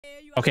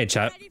Okay,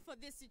 chat.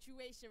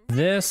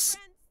 This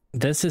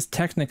is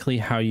technically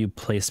how you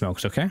play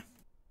smokes, okay? As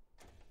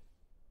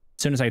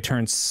soon as I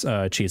turn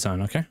cheats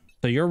on, okay?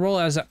 So your role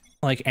as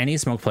like any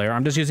smoke player,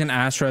 I'm just using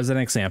Astra as an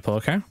example,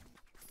 okay?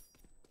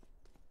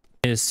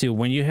 Is to,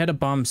 when you hit a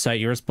bomb site,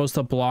 you're supposed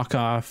to block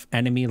off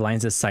enemy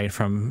lines of sight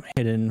from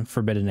hidden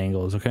forbidden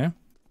angles, okay?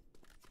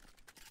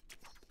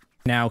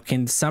 Now,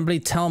 can somebody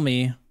tell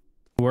me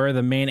where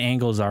the main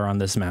angles are on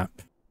this map?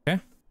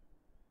 Okay?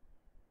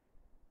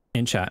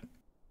 In chat.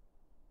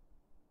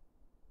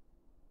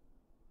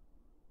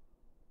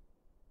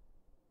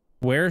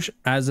 Where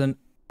as a Got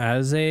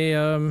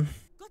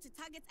to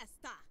target a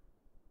star.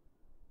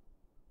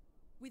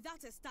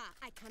 Without a star,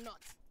 I cannot.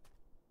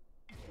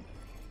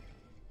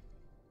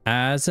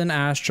 as an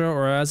Astra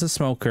or as a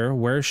smoker,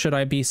 where should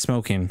I be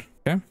smoking?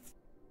 Okay.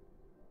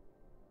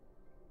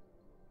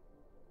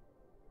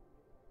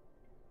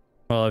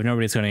 Well, if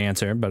nobody's going to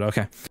answer, but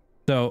okay.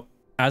 So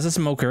as a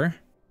smoker,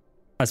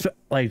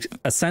 like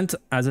ascent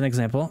as an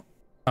example,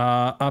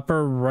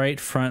 upper right,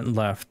 front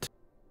left.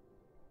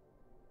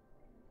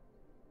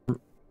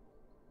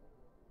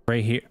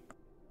 Right here,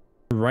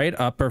 right,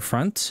 upper,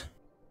 front,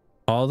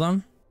 all of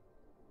them.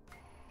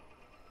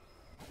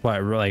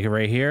 What, like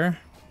right here?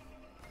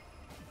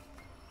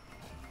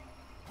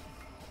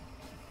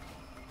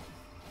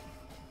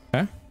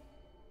 Okay.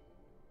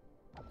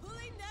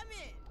 Pulling them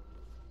in.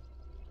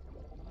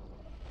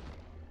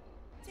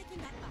 Taking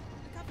that back.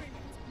 Recovering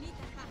it. Need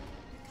that back.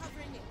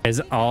 Recovering it. Is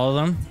it all of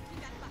them?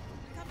 Taking that back.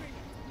 Recovering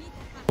it. Need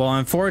that back. Well,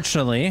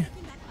 unfortunately, Taking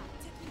that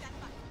back. Taking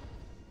that back.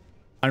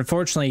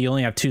 unfortunately, you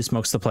only have 2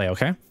 smokes to play,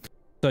 okay?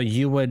 So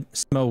you would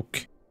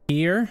smoke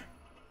here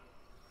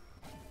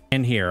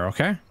and here,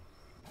 okay?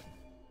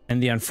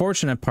 And the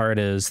unfortunate part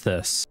is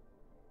this.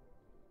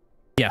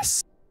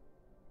 Yes.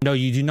 No,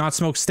 you do not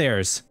smoke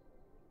stairs.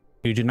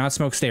 You do not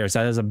smoke stairs.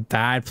 That is a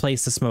bad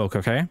place to smoke,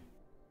 okay?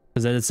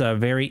 Because it's a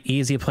very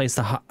easy place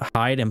to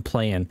hide and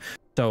play in.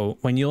 So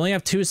when you only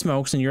have 2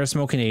 smokes and you're a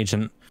smoking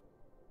agent,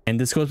 and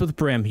this goes with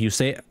Brim, you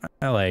say,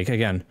 like,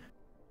 again,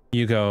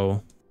 you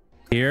go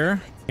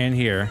here and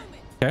here,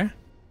 okay?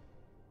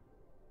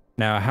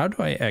 Now, how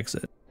do I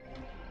exit?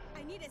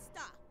 I need a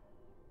star.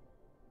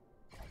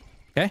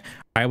 Okay,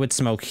 I would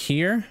smoke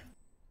here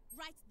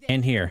Right there.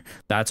 and here.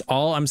 That's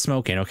all I'm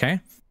smoking,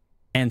 okay?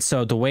 And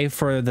so the way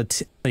for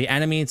the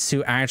enemy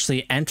to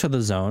actually enter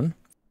the zone,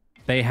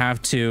 they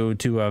have to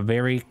do a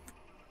very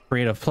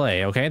creative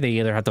play, okay? They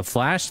either have to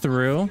flash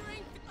through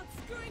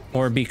Obscuring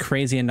or be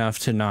crazy enough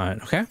to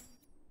not, okay?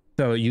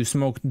 So you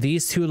smoke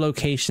these 2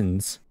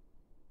 locations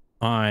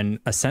on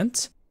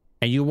ascent,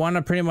 and you want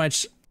to pretty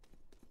much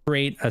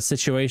create a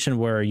situation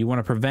where you want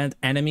to prevent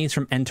enemies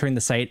from entering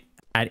the site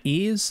at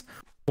ease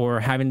or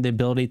having the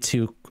ability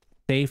to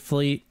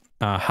safely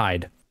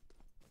hide.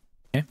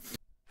 Okay.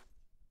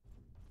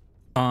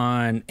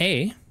 On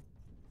A,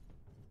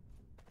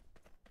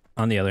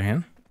 on the other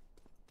hand,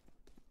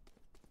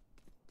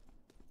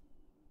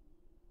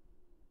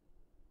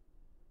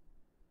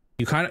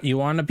 you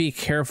want to be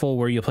careful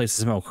where you place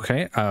the smoke,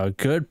 okay? A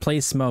good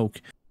place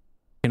smoke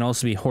can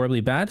also be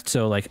horribly bad.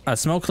 So like a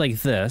smoke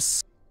like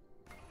this,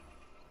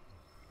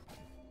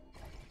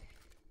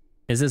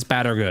 is this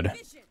bad or good?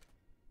 vision.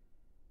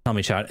 Tell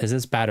me, chat, is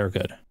this bad or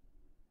good?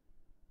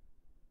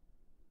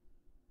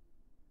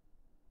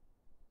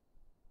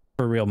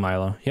 For real,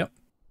 Milo. Yep.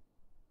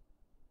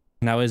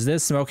 Now, is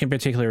this smoke in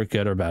particular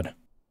good or bad?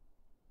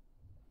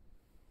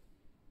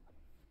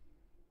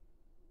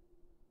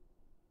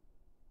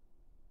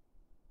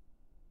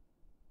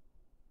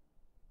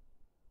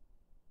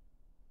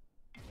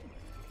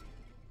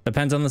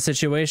 Depends on the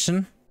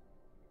situation.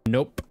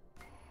 Nope.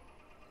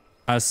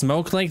 A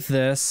smoke like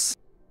this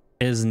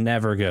is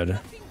never good.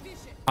 Blocking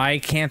vision. I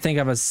can't think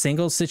of a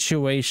single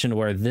situation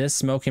where this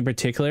smoke in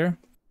particular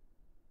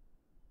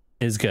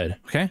is good.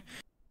 Okay.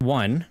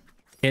 1,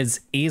 it's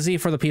easy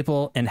for the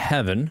people in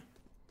heaven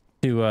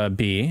to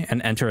be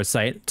and enter a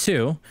site.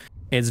 2,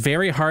 it's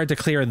very hard to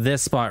clear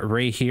this spot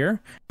right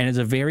here, and it's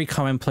a very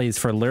common place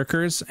for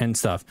lurkers and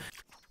stuff.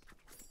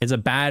 It's a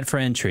bad for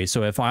entry.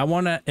 So if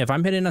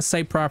I'm hitting a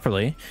site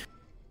properly,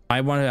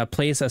 I want to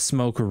place a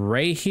smoke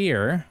right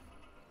here.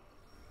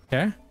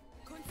 Okay.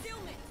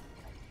 Concealment.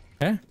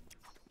 Okay.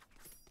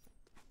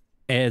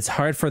 It's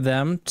hard for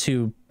them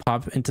to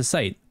pop into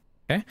sight.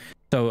 Okay.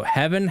 So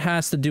heaven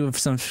has to do with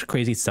some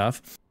crazy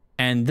stuff.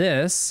 And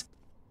this,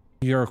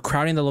 you're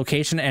crowding the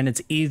location and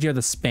it's easier to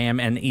spam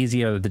and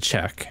easier to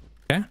check.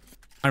 Okay.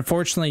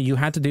 Unfortunately, you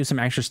had to do some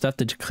extra stuff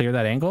to clear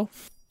that angle.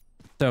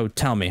 So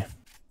tell me,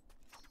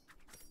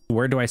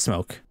 where do I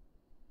smoke?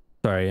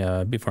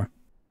 Sorry, before.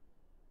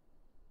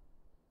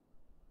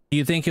 Do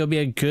you think it'll be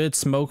a good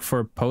smoke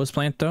for post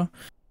plant though?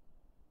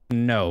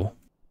 No.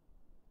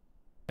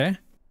 Okay.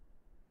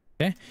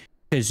 Okay.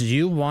 Because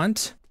you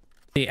want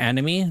the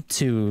enemy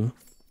to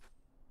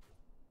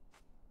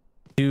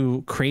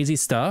do crazy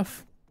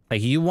stuff.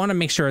 Like you want to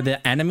make sure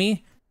the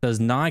enemy does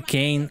not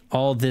gain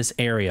all this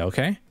area,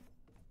 okay?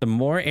 The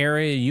more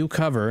area you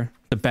cover,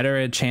 the better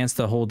a chance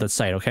to hold the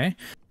site, okay?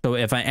 So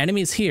if an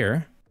enemy's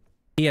here,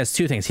 he has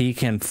two things. He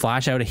can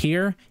flash out of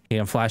here, he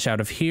can flash out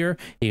of here,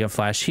 he can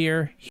flash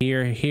here,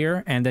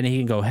 here, and then he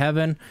can go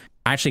heaven,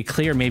 actually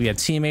clear maybe a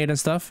teammate and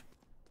stuff.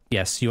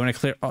 Yes, you want to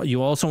clear.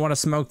 You also want to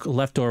smoke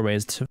left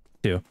doorways too.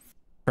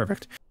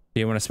 Perfect.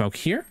 You want to smoke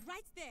here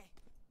Right there.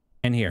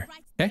 and here.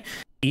 Okay.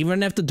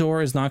 Even if the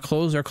door is not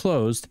closed or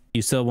closed,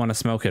 you still want to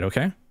smoke it.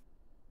 Okay.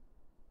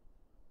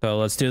 So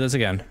let's do this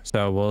again.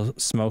 So we'll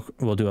smoke.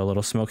 We'll do a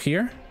little smoke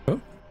here. Oh.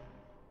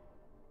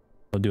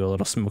 We'll do a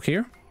little smoke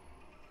here.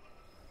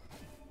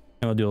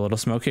 And we'll do a little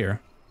smoke here.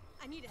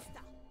 I need a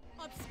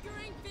stop.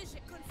 Obscuring vision.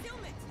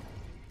 Concealment.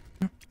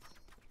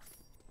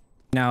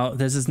 Now,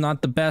 this is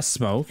not the best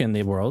smoke in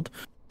the world,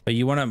 but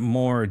you want it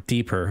more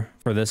deeper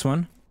for this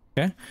one.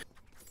 Okay.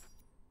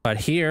 But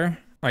here,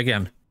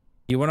 again,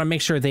 you want to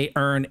make sure they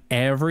earn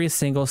every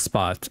single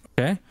spot,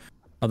 okay,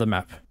 of the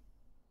map.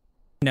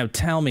 Now,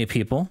 tell me,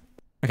 people.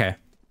 Okay.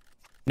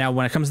 Now,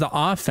 when it comes to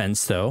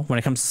offense, though, when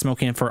it comes to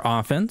smoking for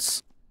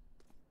offense,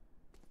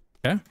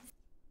 okay,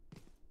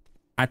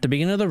 at the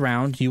beginning of the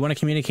round, you want to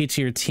communicate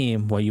to your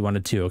team what you want to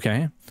do,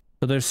 okay?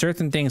 So there's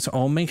certain things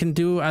Omen can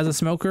do as a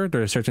smoker.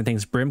 There are certain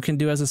things Brim can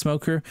do as a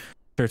smoker.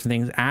 Certain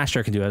things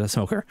Asher can do as a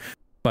smoker.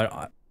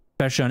 But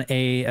especially on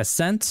a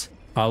Ascent,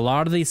 a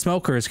lot of these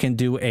smokers can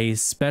do a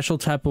special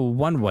type of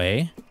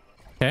one-way,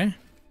 okay?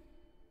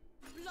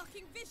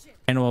 Blocking vision.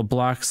 And it will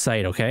block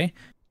sight, okay?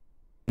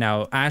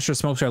 Now, Asher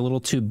smokes are a little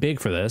too big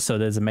for this, so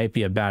this might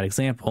be a bad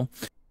example.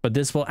 But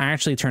this will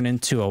actually turn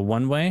into a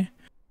one-way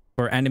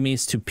for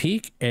enemies to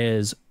peek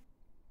is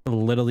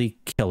literally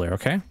killer,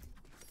 okay?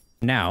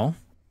 Now,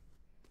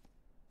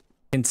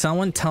 can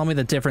someone tell me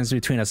the difference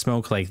between a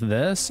smoke like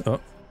this? Oh,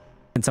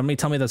 can somebody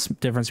tell me the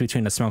difference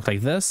between a smoke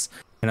like this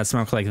and a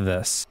smoke like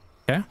this?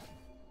 Okay.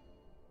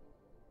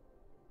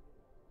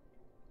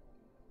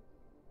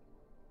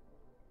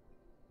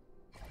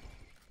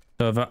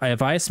 So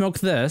if I smoke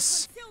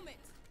this, Concealment.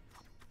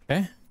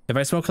 okay, if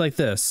I smoke like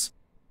this,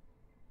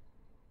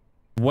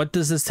 what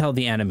does this tell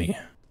the enemy?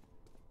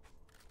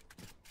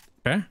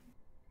 Okay.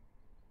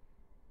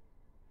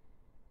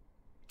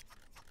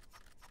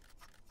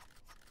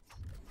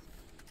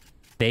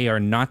 They are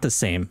not the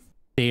same.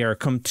 They are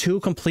two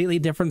completely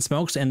different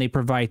smokes and they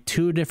provide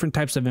two different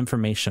types of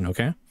information,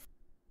 okay?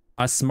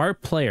 A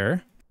smart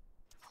player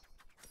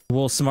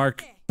will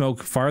smoke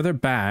farther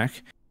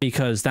back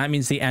because that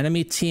means the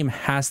enemy team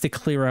has to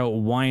clear out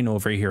wine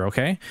over here,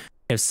 okay?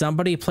 If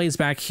somebody plays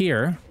back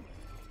here,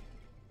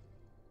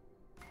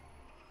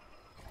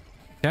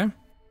 okay?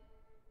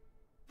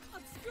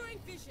 Obscuring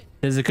vision.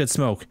 This is a good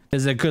smoke.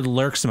 This is a good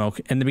lurk smoke.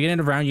 In the beginning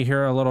of the round, you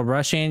hear a little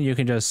rushing. You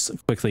can just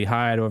quickly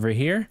hide over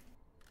here.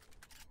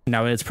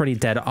 Now, it's pretty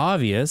dead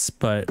obvious,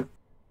 but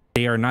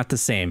they are not the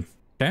same,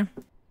 okay?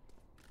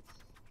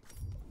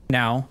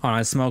 Now, on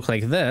a smoke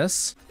like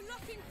this,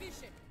 Blocking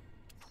vision.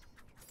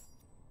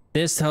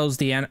 this tells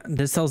the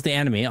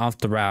enemy off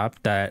the rap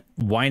that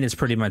wine is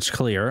pretty much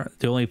clear.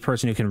 The only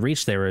person who can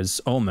reach there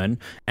is Omen,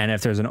 and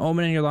if there's an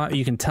Omen in your lobby,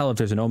 you can tell if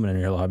there's an Omen in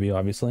your lobby,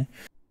 obviously.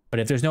 But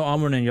if there's no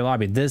Omen in your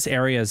lobby, this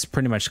area is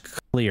pretty much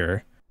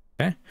clear,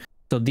 okay?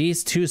 So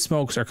these two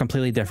smokes are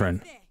completely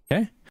different,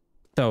 okay?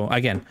 So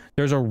again,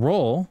 there's a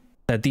role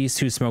that these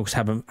two smokes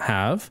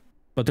have,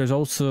 but there's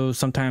also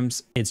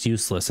sometimes it's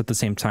useless at the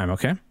same time,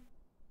 okay?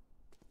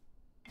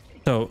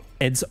 So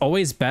it's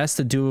always best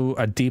to do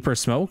a deeper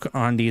smoke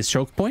on these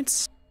choke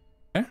points,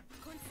 okay?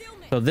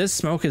 Concealment. So this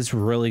smoke is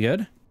really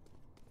good,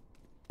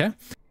 okay?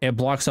 It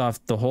blocks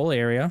off the whole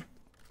area.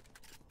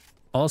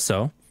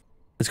 Also,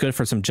 it's good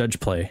for some judge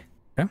play,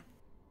 okay?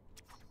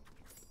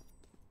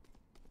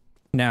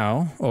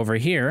 Now, over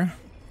here,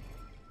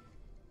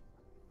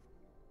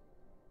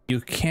 you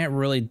can't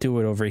really do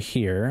it over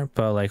here,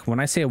 but like when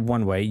I say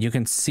one way, you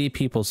can see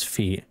people's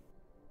feet.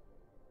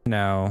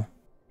 Now,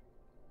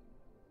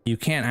 you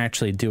can't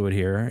actually do it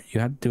here. You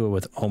have to do it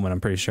with Omen, I'm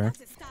pretty sure.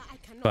 That's a star I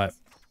cannot. But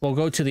we'll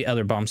go to the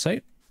other bomb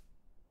site.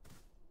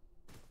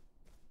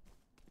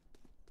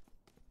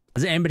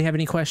 Does anybody have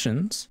any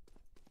questions?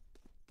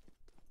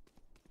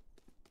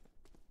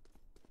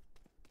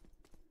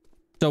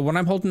 So when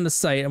I'm holding the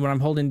site and when I'm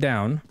holding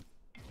down,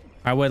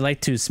 I would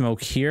like to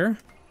smoke here.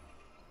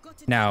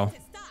 Got it. Now, That's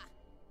a star.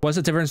 what's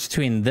the difference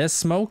between this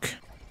smoke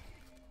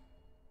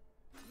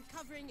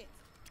Recovering it.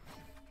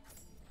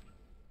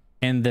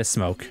 and this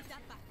smoke? Leave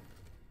that back.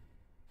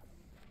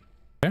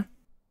 Okay.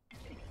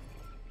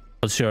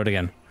 Let's show it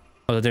again.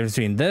 What's the difference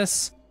between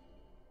this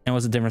and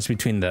what's the difference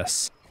between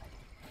this?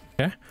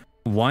 Okay.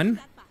 1,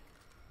 That back.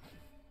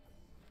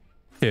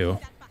 2.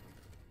 That back.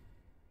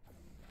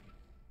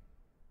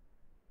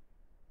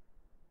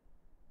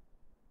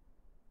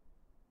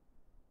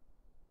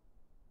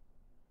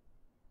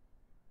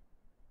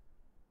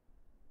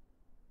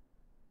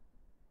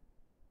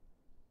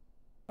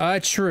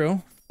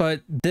 True,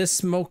 but this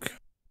smoke,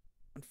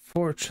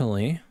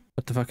 unfortunately,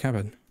 what the fuck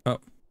happened? Oh,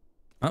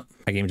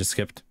 my game just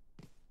skipped.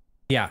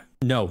 Yeah,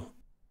 no.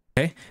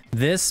 Okay,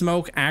 this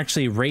smoke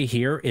actually right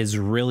here is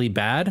really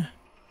bad.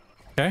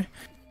 Okay,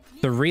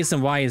 the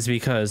reason why is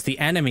because the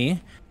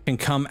enemy can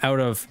come out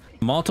of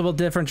multiple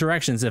different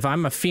directions. If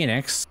I'm a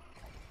Phoenix,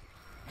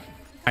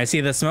 I see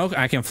the smoke.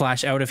 I can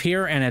flash out of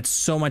here, and it's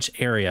so much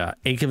area.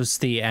 It gives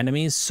the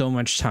enemies so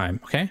much time.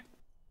 Okay.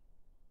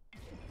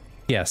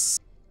 Yes.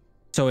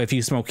 So if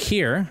you smoke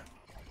here,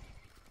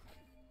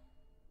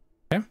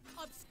 okay,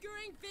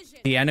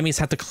 the enemies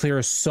have to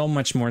clear so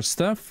much more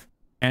stuff,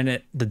 and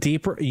the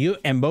deeper you,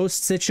 in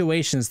most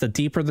situations, the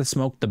deeper the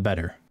smoke, the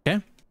better.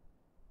 Okay.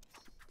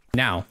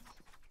 Now,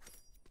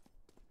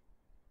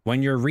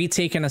 when you're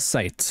retaking a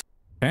site,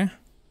 okay,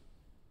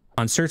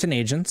 on certain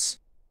agents,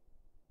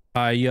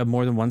 you have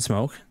more than one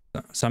smoke.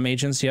 Some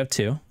agents you have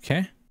two.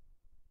 Okay.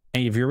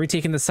 And if you're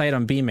retaking the site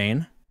on B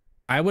main,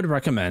 I would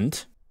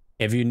recommend,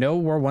 if you know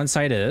where one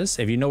site is,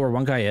 if you know where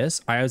one guy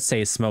is, I would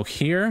say smoke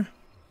here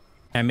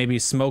and maybe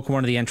smoke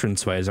one of the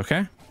entranceways,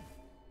 okay?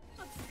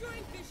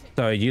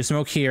 So you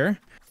smoke here,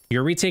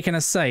 you're retaking a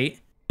site,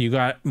 you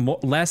got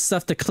less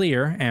stuff to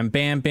clear, and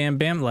bam, bam,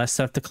 bam, less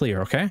stuff to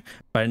clear, okay?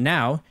 But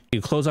now you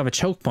close off a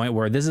choke point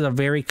where this is a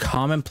very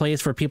common place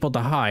for people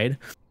to hide,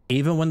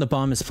 even when the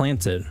bomb is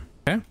planted,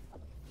 okay?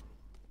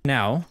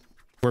 Now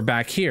we're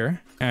back here,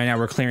 and now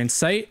we're clearing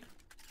site.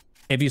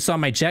 If you saw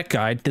my jet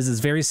guide, this is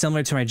very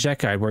similar to my jet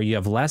guide where you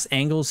have less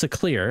angles to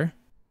clear.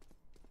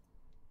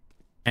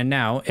 And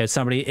now if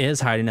somebody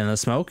is hiding in the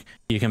smoke,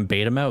 you can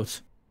bait them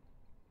out.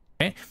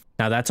 Okay.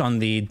 Now that's on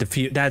the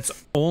diffuse. That's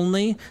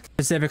only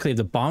specifically if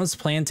the bomb is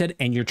planted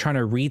and you're trying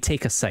to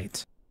retake a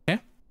site.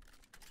 Okay.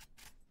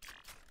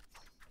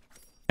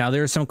 Now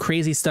there's some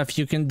crazy stuff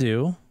you can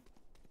do.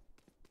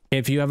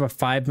 If you have a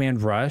 5-man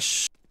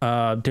rush,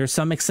 there's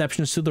some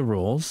exceptions to the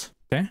rules.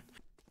 Okay.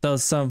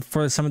 So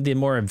for some of the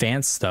more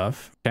advanced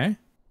stuff, okay?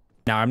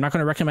 Now, I'm not going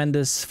to recommend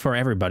this for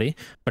everybody,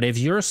 but if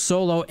you're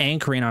solo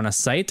anchoring on a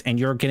site and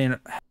you're getting,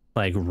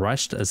 like,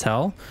 rushed as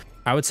hell,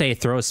 I would say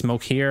throw a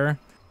smoke here,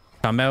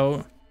 come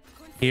out,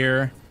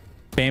 here,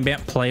 bam,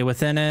 bam, play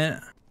within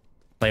it,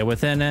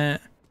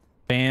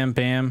 bam,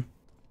 bam.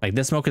 Like,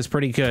 this smoke is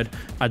pretty good.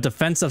 A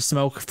defensive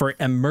smoke for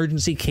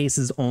emergency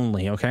cases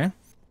only, okay?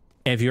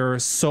 If you're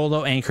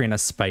solo anchoring a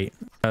site,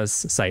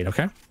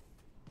 okay?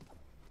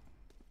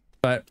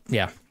 But,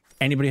 yeah.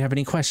 Anybody have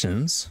any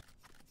questions?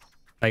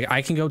 Like,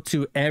 I can go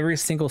to every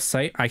single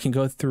site. I can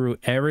go through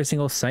every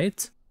single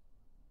site.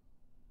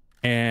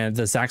 And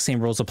the exact same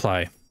rules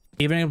apply.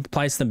 Even if it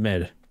applies to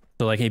mid.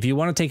 So, like, if you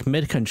want to take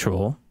mid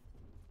control,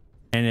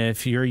 and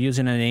if you're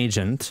using an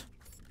agent,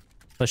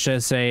 let's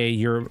just say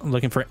you're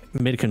looking for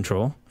mid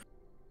control,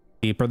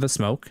 deeper the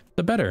smoke,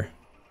 the better.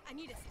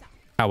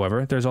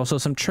 However, there's also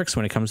some tricks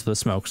when it comes to the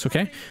smokes,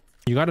 okay?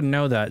 You got to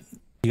know that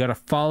you got to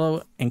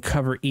follow and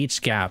cover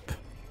each gap.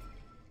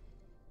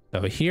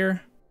 So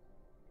here,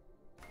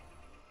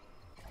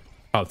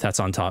 oh, that's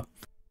on top,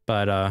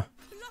 but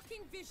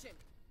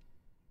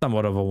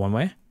somewhat of a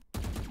one-way.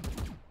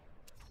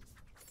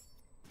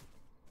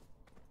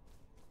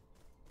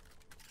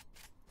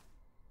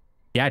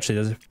 Yeah,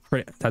 actually,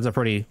 that's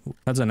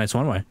a nice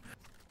one-way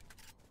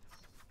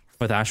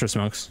with Astra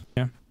smokes.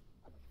 Yeah,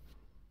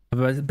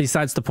 but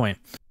besides the point,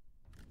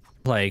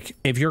 like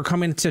if you're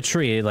coming to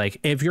tree,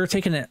 like if you're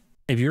taking it,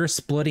 if you're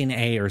splitting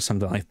A or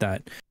something like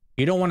that.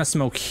 You don't want to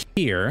smoke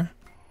here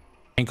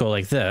and go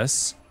like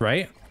this,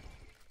 right?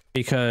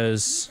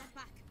 Because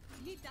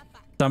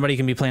somebody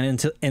can be playing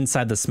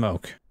inside the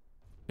smoke.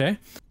 Okay?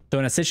 So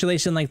in a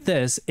situation like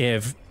this,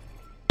 if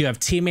you have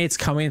teammates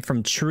coming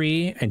from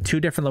tree in 2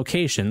 different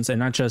locations and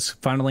not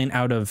just funneling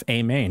out of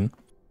A main,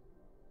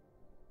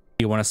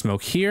 you want to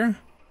smoke here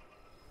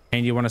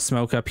and you want to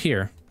smoke up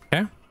here.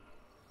 Okay?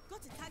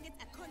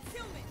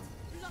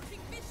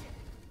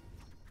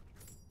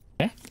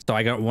 Okay. So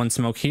I got one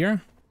smoke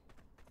here.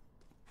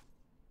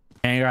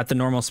 And you got the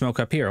normal smoke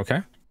up here,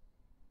 okay?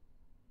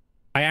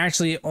 I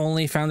actually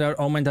only found out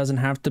Omen doesn't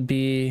have to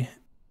be...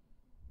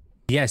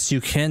 Yes,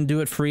 you can do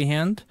it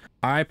freehand.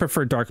 I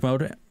prefer dark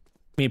mode,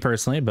 me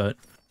personally, but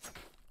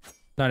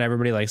not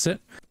everybody likes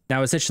it.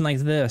 Now, a situation like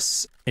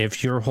this,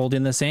 if you're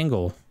holding this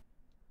angle,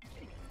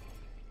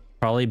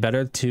 probably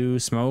better to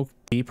smoke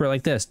deeper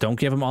like this. Don't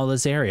give them all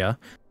this area.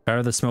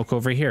 Better the smoke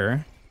over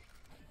here,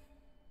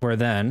 where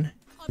then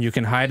you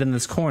can hide in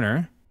this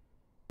corner.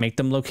 Make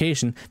them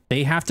location.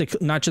 They have to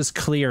not just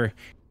clear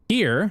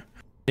here,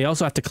 they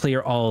also have to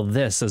clear all of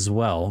this as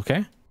well,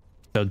 okay?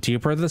 So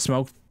deeper the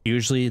smoke,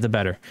 usually the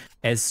better.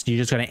 As you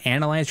just gotta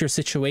analyze your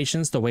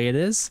situations the way it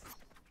is.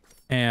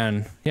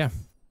 And yeah.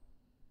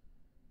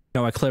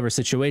 You know, a clever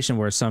situation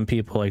where some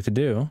people like to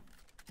do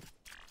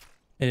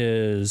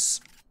is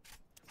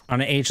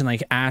on an agent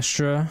like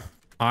Astra,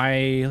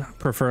 I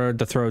prefer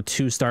to throw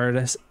 2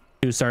 stars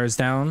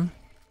down.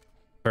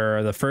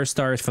 For the first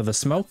star is for the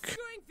smoke.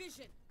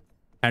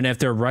 And if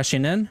they're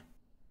rushing in,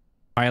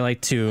 I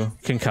like to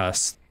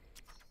concuss.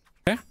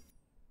 Okay?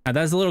 Now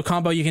that's a little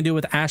combo you can do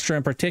with Astra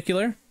in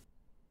particular.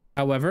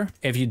 However,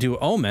 if you do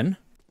Omen,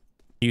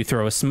 you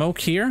throw a smoke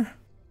here.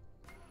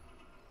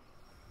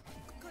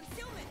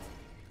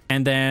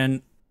 And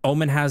then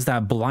Omen has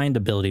that blind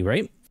ability,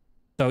 right?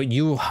 So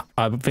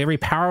a very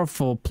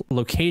powerful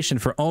location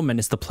for Omen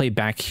is to play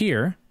back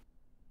here.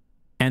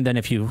 And then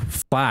if you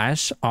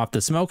flash off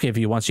the smoke,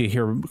 once you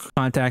hear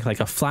contact like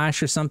a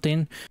flash or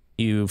something,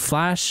 you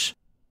flash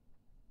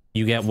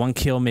You get 1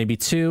 kill, maybe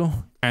 2,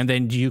 and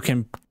then you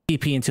can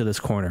TP into this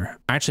corner.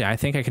 Actually, I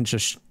think I can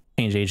just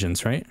change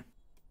agents, right?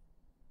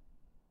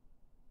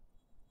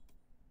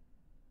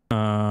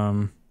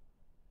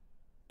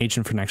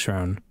 Agent for next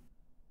round.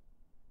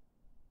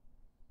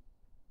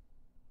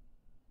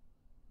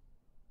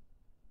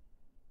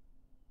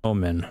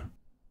 Omen.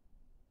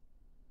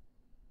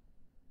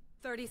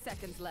 30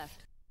 seconds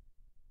left.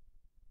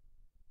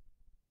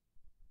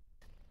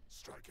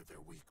 Strike at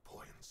their weak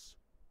points.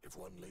 If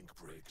one link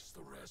breaks, the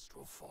rest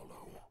will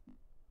follow.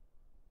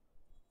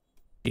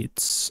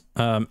 It's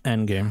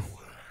end game.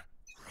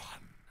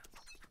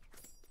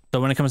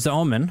 So when it comes to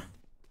Omen,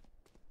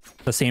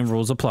 the same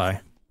rules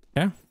apply.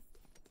 Yeah.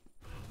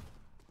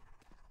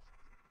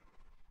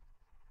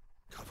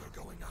 Cover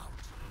going out.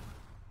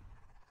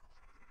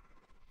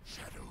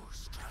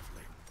 Shadows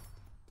traveling.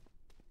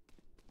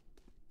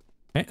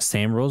 Okay,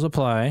 same rules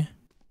apply.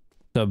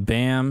 So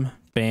bam,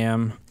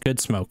 bam,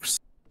 good smokes.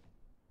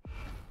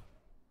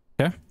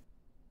 Okay.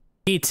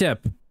 Key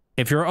tip.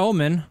 If you're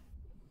Omen,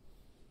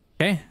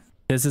 okay,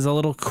 this is a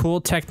little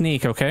cool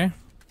technique, okay?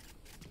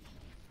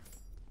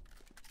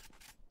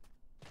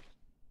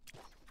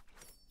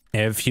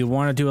 If you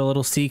want to do a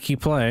little sneaky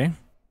play,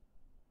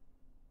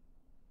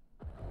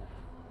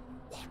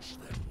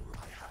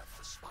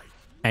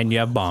 and you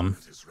have bomb.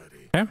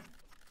 Okay?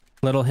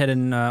 Little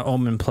hidden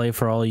Omen play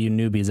for all you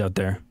newbies out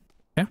there.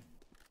 Okay?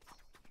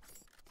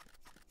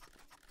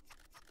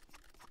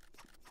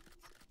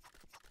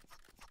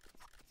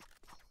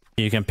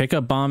 You can pick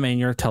up bomb in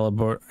your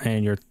teleport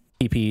and your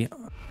TP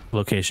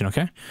location,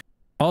 okay?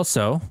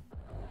 Also,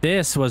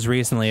 this was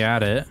recently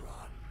added.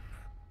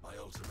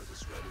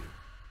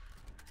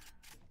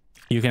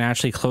 You can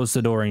actually close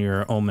the door in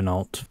your Omen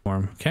alt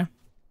form, okay?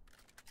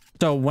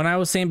 So when I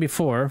was saying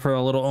before, for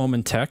a little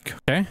Omen tech,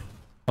 okay?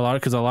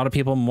 Because a lot of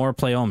people more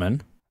play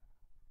Omen,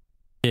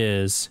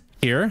 is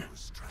here.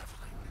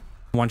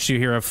 Once you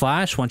hear a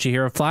flash,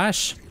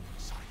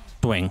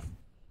 swing,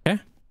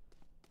 okay?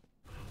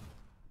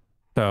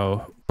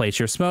 So place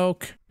your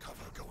smoke.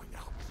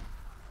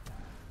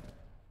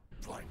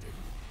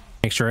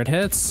 Make sure it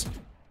hits.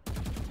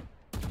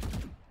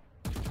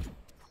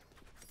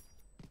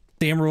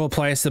 Same rule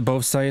applies to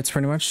both sites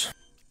pretty much.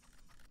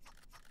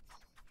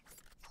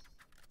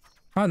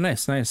 Oh,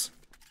 nice, nice.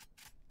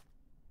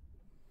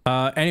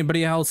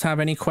 Anybody else have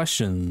any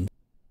questions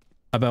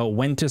about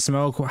when to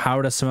smoke,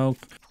 how to smoke,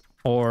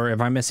 or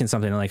if I'm missing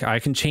something? Like, I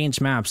can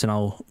change maps and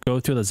I'll go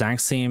through the exact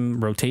same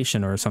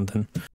rotation or something.